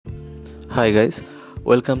Hi guys,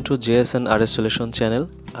 welcome to GIS RS Solution channel.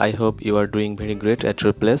 I hope you are doing very great at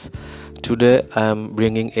your place. Today I am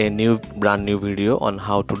bringing a brand new video on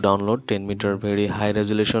how to download 10-meter very high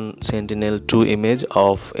resolution Sentinel-2 image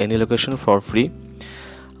of any location for free.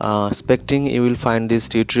 Expecting you will find this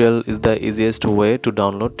tutorial is the easiest way to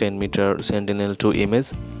download 10-meter Sentinel-2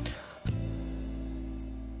 image.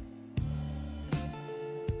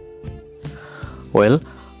 Well,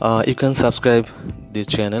 you can subscribe this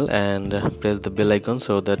channel and press the bell icon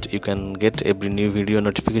so that you can get every new video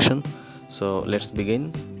notification. So let's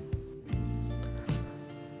begin.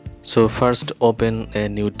 So first open a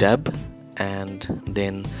new tab and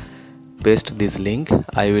then paste this link.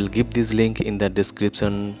 I will give this link in the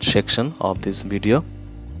description section of this video.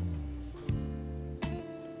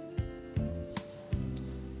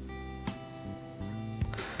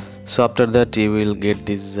 So after that you will get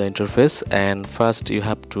this interface, and first you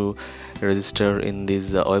have to register in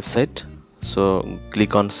this website. So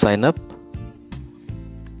click on sign up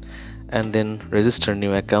and then register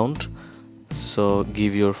new account. So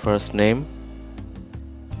give your first name,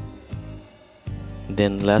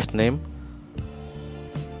 then last name,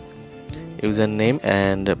 username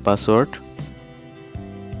and password.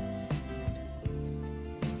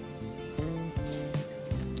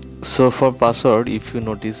 So for password, if you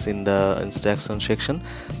notice in the instruction section,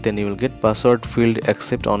 then you will get password field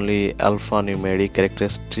accept only alphanumeric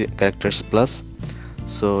characters plus.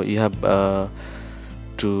 So you have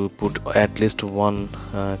to put at least one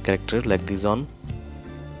character like this on.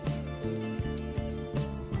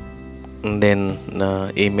 And then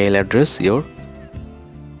email address, your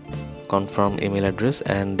confirm email address,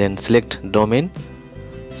 and then select domain.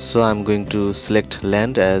 So I'm going to select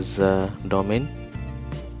land as domain,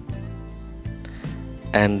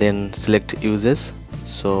 and then select uses.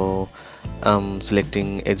 So I'm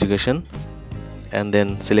selecting education, and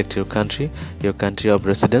then select your country of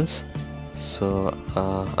residence. So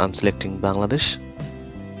I'm selecting Bangladesh,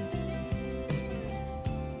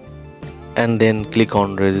 and then click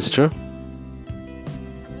on register.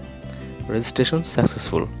 Registration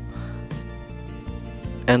successful.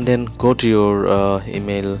 And then go to your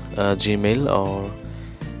email, Gmail or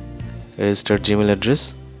registered Gmail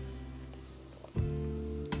address.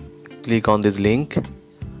 Click on this link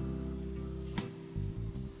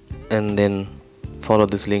and then follow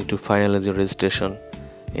this link to finalize your registration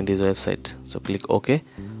in this website. So click OK.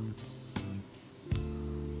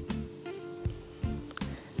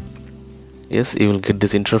 Yes, you will get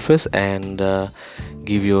this interface, and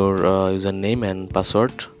give your username and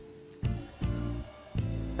password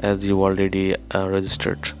as you already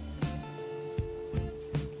registered.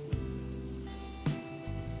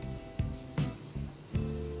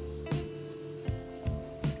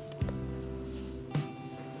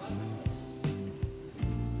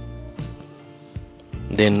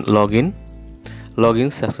 Then login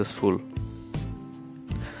successful.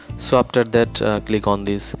 So after that click on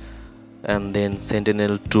this and then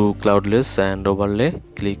Sentinel-2 cloudless and overlay.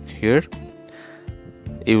 Click here.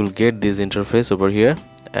 You will get this interface over here,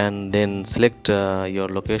 and then select your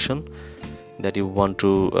location that you want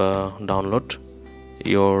to download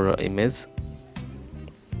your image.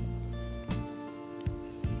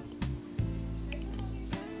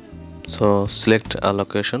 So select a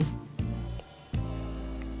location.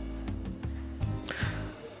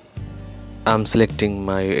 I'm selecting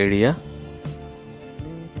my area.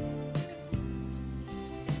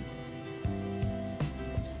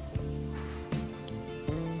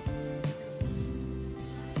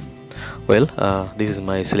 Well, this is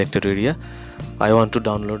my selected area. I want to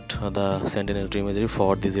download the Sentinel-2 imagery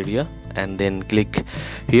for this area, and then click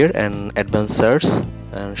here and advanced search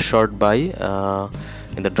and sort by.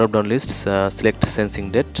 In the drop down list, select sensing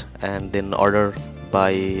date and then order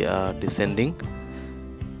by descending,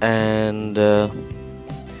 and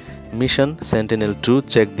mission Sentinel-2,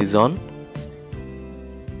 check this on.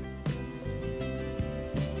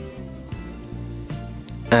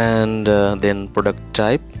 And then product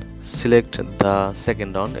type, select the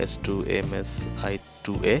second on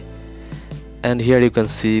S2MSI2A, and here you can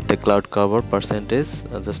see the cloud cover percentage.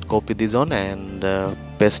 Just copy this on and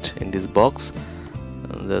paste in this box.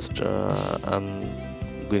 I'm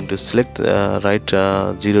going to select write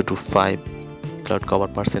 0 to 5 cloud cover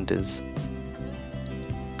percentage.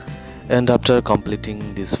 And after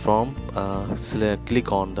completing this form,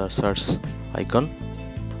 click on the search icon.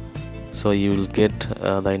 So you will get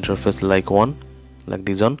the interface like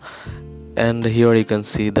this one, and here you can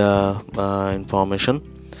see the information,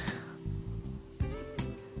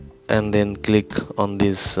 and then click on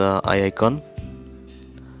this eye icon.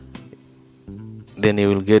 Then you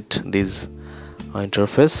will get this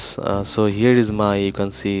interface. So here is my, you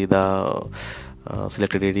can see the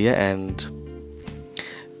selected area, and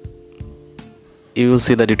you will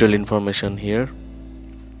see the detailed information here.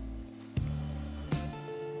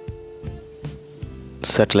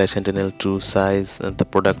 Satellite Sentinel-2 size and the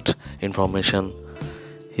product information.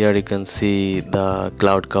 Here you can see the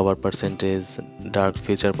cloud cover percentage, dark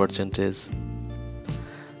feature percentage,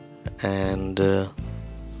 and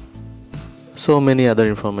so many other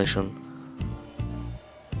information.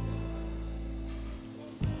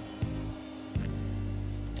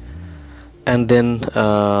 And then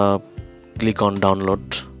click on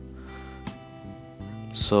download.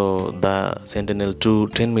 So the Sentinel-2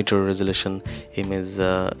 10-meter resolution image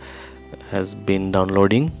has been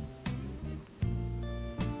downloading.